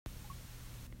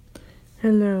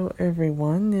Hello,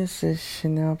 everyone. This is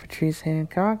Chanel Patrice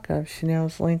Hancock of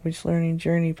Chanel's Language Learning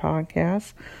Journey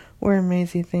podcast, where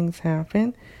amazing things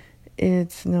happen.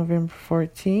 It's November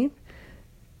 14th,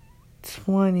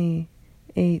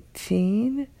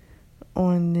 2018,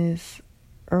 on this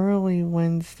early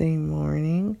Wednesday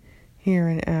morning here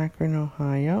in Akron,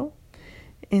 Ohio.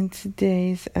 In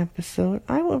today's episode,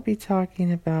 I will be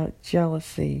talking about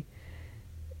jealousy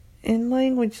in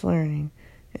language learning,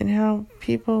 and how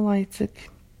people like to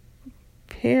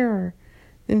compare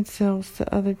themselves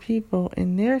to other people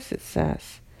and their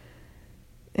success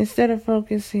instead of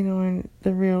focusing on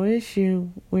the real issue,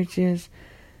 which is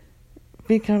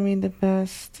becoming the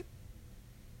best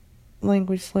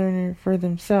language learner for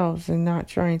themselves and not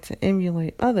trying to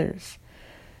emulate others.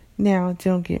 Now,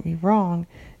 don't get me wrong,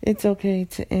 it's okay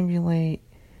to emulate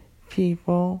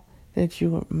people that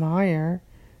you admire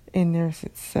in their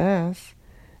success,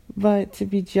 but to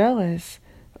be jealous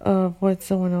of what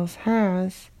someone else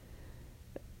has,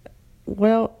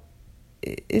 well,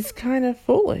 it's kind of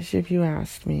foolish if you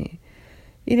ask me.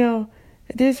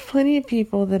 There's plenty of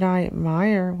people that I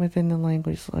admire within the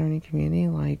language learning community,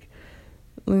 like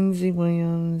Lindsay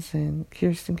Williams and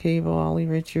Kirsten Cable, Ollie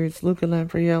Richards, Luca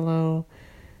Lampriello,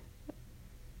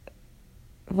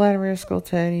 Vladimir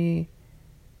Skolteti,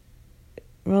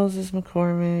 Moses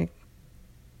McCormick,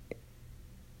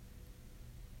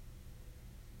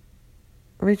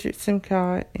 Richard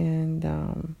Simcott, and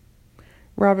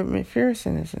Robert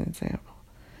McPherson as an example.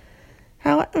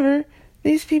 However,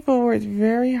 these people worked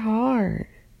very hard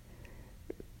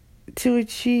to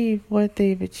achieve what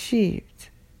they've achieved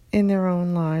in their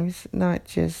own lives, not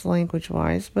just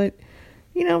language-wise, but,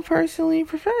 personally and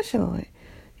professionally.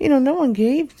 No one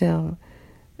gave them,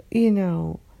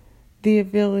 the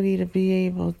ability to be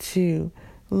able to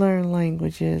learn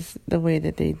languages the way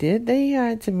that they did. They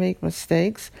had to make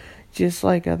mistakes just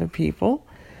like other people.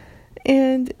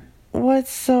 And what's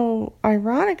so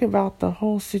ironic about the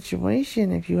whole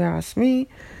situation, if you ask me,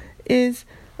 is,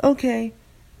 okay,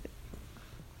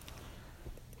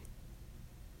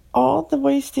 all the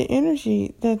wasted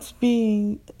energy that's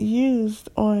being used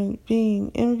on being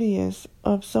envious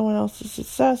of someone else's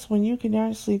success when you can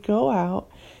actually go out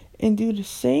and do the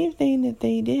same thing that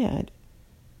they did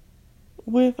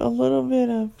with a little bit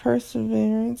of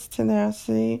perseverance,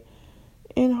 tenacity,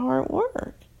 and hard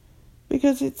work,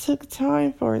 because it took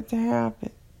time for it to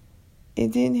happen.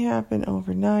 It didn't happen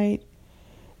overnight.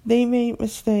 They made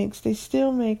mistakes. They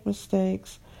still make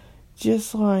mistakes,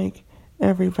 just like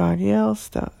everybody else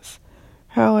does.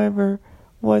 However,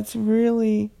 what's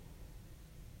really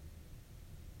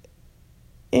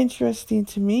interesting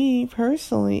to me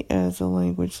personally as a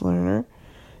language learner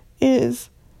is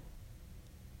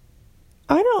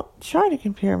I don't try to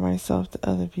compare myself to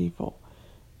other people,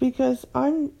 because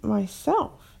I'm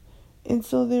myself. And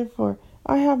so therefore,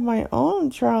 I have my own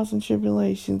trials and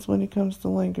tribulations when it comes to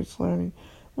language learning,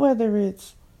 whether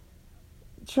it's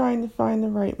trying to find the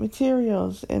right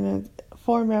materials in a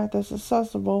format that's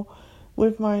accessible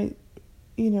with my,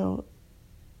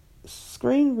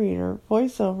 screen reader,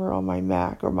 VoiceOver on my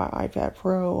Mac or my iPad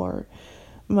Pro or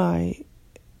my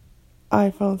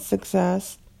iPhone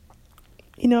 6S,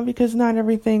 because not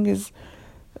everything is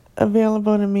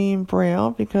available to me in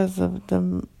Braille because of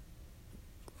the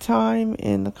time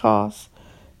and the cost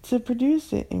to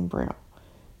produce it in Braille.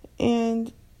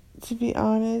 And to be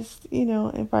honest,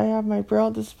 if I have my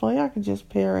Braille display, I can just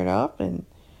pair it up and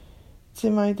to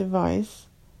my device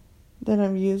that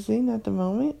I'm using at the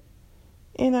moment,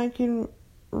 and I can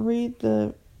read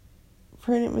the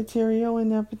printed material in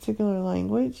that particular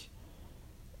language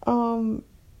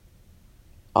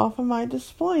off of my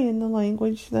display in the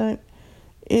language that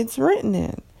it's written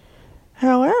in.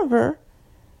 However,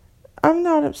 I'm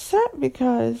not upset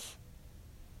because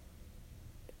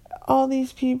all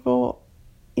these people,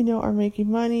 are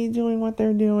making money doing what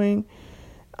they're doing.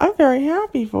 I'm very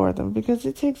happy for them, because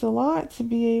it takes a lot to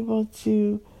be able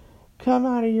to come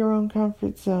out of your own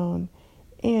comfort zone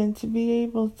and to be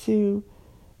able to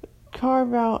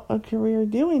carve out a career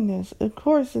doing this. Of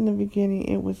course, in the beginning,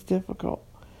 it was difficult.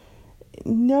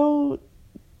 No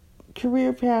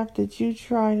career path that you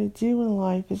try to do in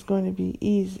life is going to be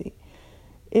easy.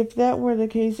 If that were the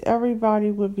case, everybody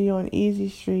would be on easy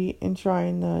street and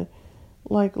trying to,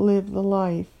 live the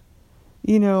life,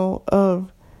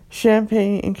 of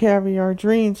champagne and caviar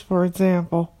dreams, for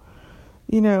example.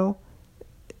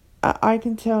 I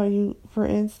can tell you, for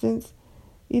instance,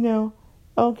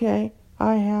 okay,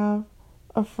 I have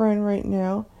a friend right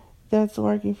now that's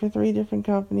working for 3 different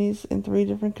companies in 3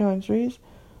 different countries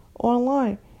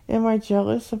online. Am I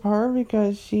jealous of her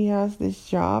because she has this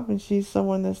job and she's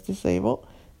someone that's disabled?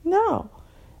 No.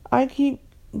 I keep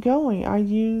going. I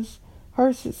use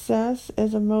her success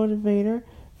as a motivator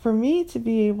for me to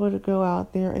be able to go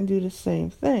out there and do the same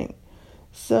thing.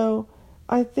 So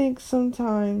I think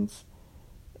sometimes,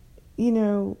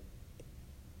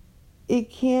 it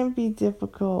can be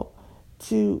difficult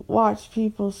to watch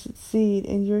people succeed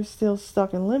and you're still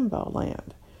stuck in limbo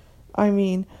land. I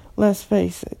mean, let's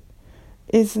face it,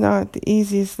 it's not the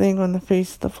easiest thing on the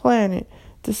face of the planet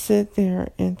to sit there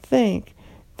and think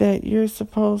that you're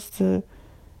supposed to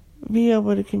be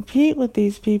able to compete with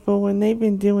these people when they've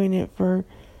been doing it for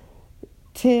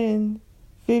 10,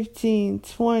 15,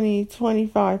 20,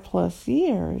 25 plus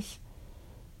years.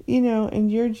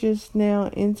 And you're just now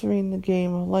entering the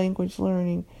game of language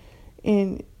learning,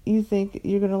 and you think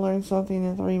you're going to learn something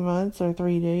in 3 months or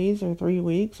 3 days or 3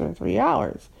 weeks or 3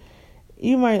 hours.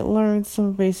 You might learn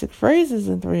some basic phrases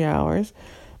in 3 hours,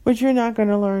 but you're not going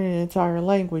to learn an entire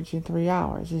language in 3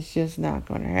 hours. It's just not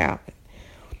going to happen.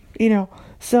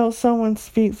 So someone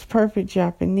speaks perfect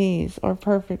Japanese or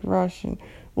perfect Russian.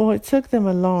 Well, it took them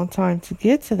a long time to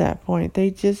get to that point. They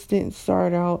just didn't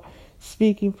start out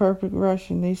speaking perfect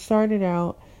Russian. They started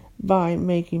out by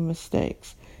making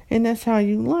mistakes. And that's how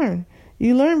you learn.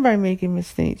 You learn by making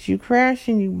mistakes. You crash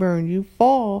and you burn. You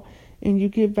fall and you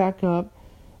get back up,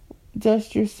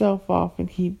 dust yourself off, and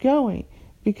keep going,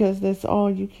 because that's all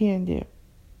you can do.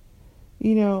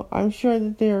 I'm sure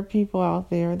that there are people out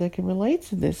there that can relate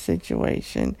to this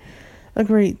situation a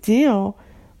great deal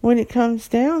when it comes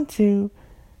down to,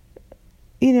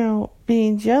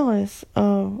 being jealous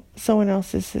of someone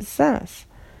else's success.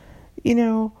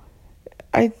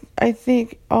 I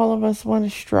think all of us want to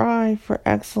strive for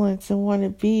excellence and want to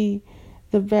be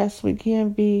the best we can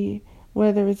be,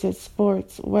 whether it's at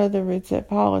sports, whether it's at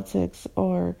politics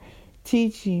or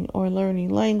teaching or learning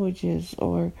languages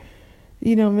or,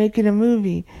 making a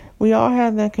movie. We all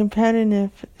have that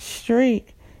competitive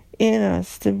streak in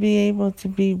us to be able to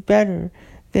be better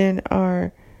than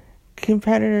our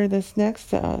competitor that's next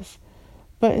to us.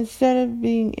 But instead of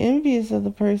being envious of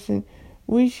the person,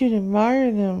 we should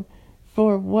admire them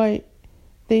for what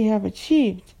they have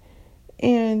achieved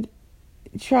and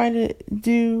try to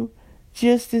do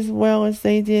just as well as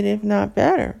they did, if not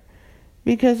better.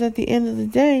 Because at the end of the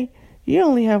day, you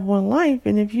only have one life,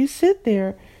 and if you sit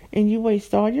there and you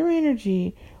waste all your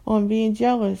energy on being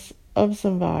jealous of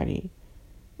somebody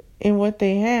and what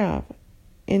they have,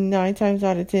 and 9 times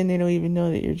out of 10, they don't even know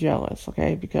that you're jealous,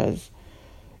 okay? Because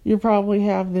you probably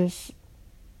have this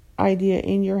idea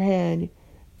in your head,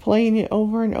 playing it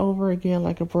over and over again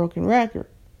like a broken record.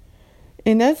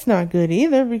 And that's not good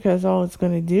either, because all it's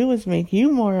going to do is make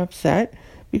you more upset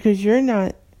because you're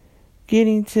not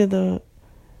getting to the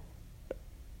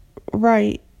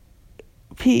right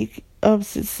peak of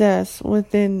success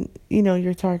within,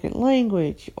 your target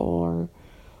language or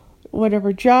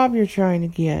whatever job you're trying to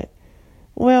get.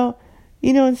 Well,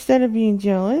 instead of being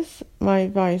jealous, my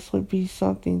advice would be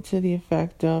something to the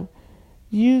effect of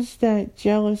use that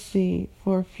jealousy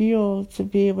for fuel to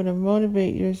be able to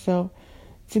motivate yourself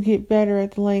to get better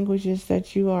at the languages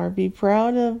that you are. Be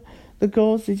proud of the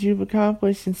goals that you've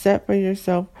accomplished and set for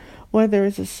yourself, whether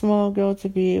it's a small goal to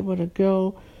be able to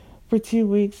go for 2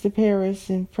 weeks to Paris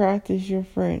and practice your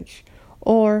French,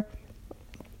 or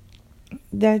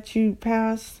that you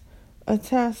passed a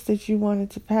test that you wanted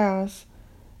to pass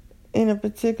in a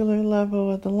particular level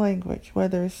of the language,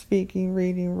 whether it's speaking,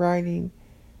 reading, writing,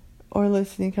 or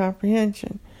listening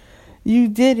comprehension. You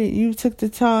did it. You took the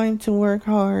time to work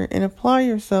hard and apply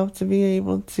yourself to be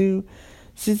able to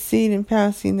succeed in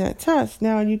passing that test.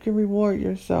 Now you can reward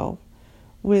yourself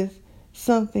with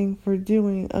something for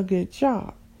doing a good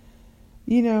job.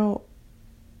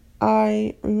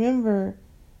 I remember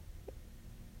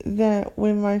that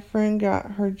when my friend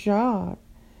got her job,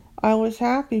 I was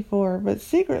happy for her, but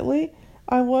secretly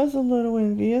I was a little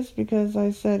envious because I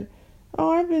said,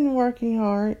 I've been working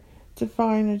hard to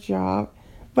find a job,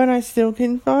 but I still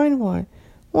couldn't find one.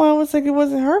 Well, I was like, it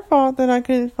wasn't her fault that I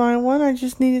couldn't find one. I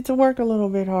just needed to work a little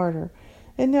bit harder.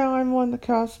 And now I'm on the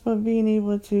cusp of being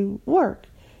able to work,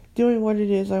 doing what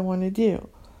it is I want to do.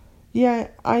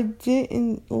 Yet I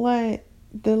didn't let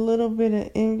the little bit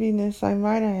of enviness I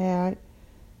might have had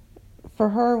for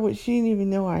her, which she didn't even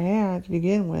know I had to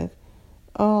begin with,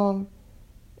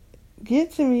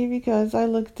 get to me, because I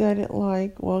looked at it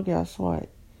like, well, guess what?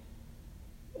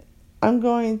 I'm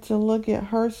going to look at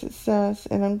her success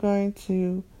and I'm going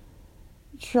to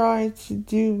try to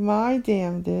do my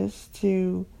damnedest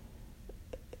to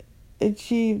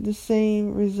achieve the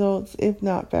same results, if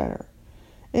not better.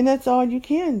 And that's all you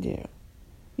can do,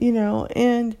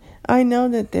 and I know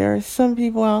that there are some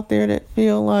people out there that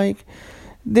feel like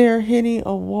they're hitting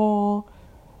a wall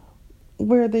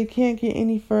where they can't get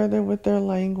any further with their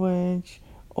language,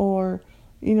 or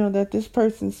that this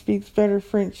person speaks better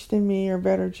French than me, or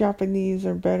better Japanese,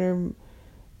 or better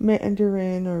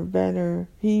Mandarin, or better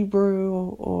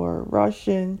Hebrew or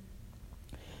Russian.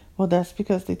 Well, that's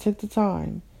because they took the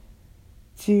time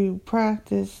to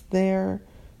practice their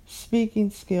speaking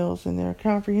skills and their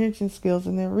comprehension skills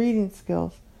and their reading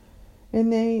skills.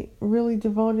 And they really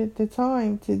devoted the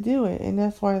time to do it, and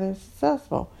that's why they're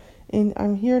successful. And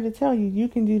I'm here to tell you, you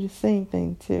can do the same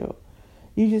thing too.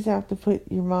 You just have to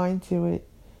put your mind to it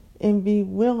and be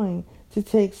willing to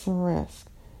take some risk,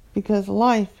 because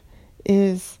life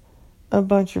is a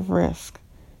bunch of risk.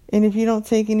 And if you don't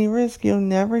take any risk, you'll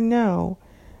never know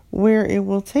where it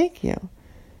will take you.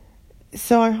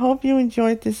 So I hope you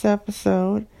enjoyed this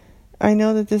episode. I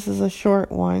know that this is a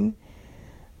short one,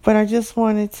 but I just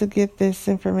wanted to get this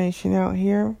information out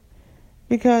here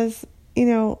because,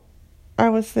 I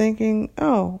was thinking,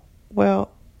 oh,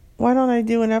 well, why don't I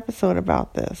do an episode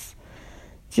about this?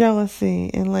 Jealousy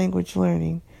in language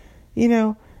learning.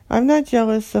 I'm not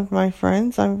jealous of my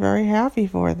friends. I'm very happy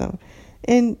for them.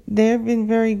 And they've been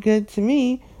very good to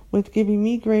me with giving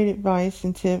me great advice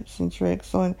and tips and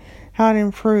tricks on how to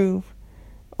improve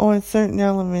on certain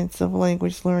elements of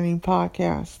language learning,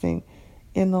 podcasting,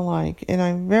 and the like. And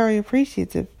I'm very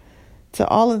appreciative to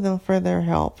all of them for their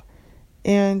help.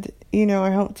 And,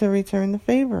 I hope to return the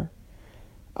favor.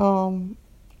 And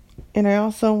I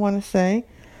also want to say,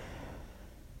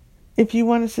 if you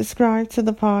want to subscribe to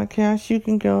the podcast, you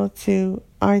can go to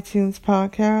iTunes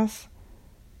Podcasts,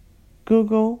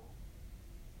 Google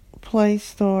Play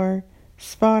Store,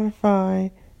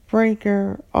 Spotify,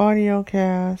 Breaker,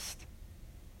 AudioCast,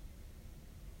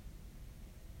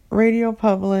 Radio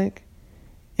Public,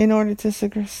 in order to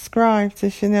subscribe to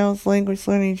Chanel's Language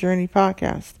Learning Journey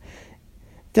podcast.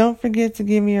 Don't forget to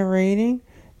give me a rating.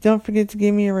 Don't forget to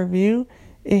give me a review.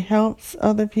 It helps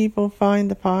other people find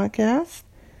the podcast.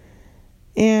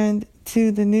 And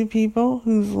to the new people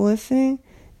who's listening,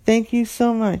 thank you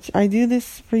so much. I do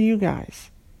this for you guys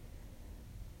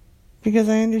because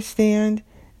I understand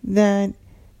that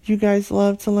you guys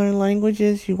love to learn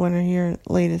languages. You want to hear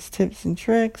latest tips and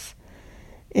tricks.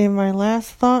 And my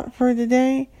last thought for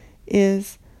today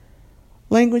is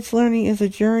language learning is a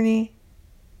journey,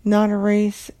 not a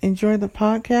race. Enjoy the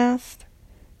podcast.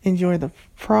 Enjoy the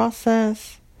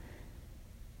process.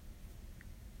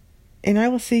 And I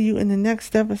will see you in the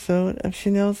next episode of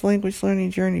Chanel's Language Learning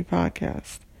Journey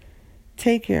podcast.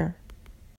 Take care.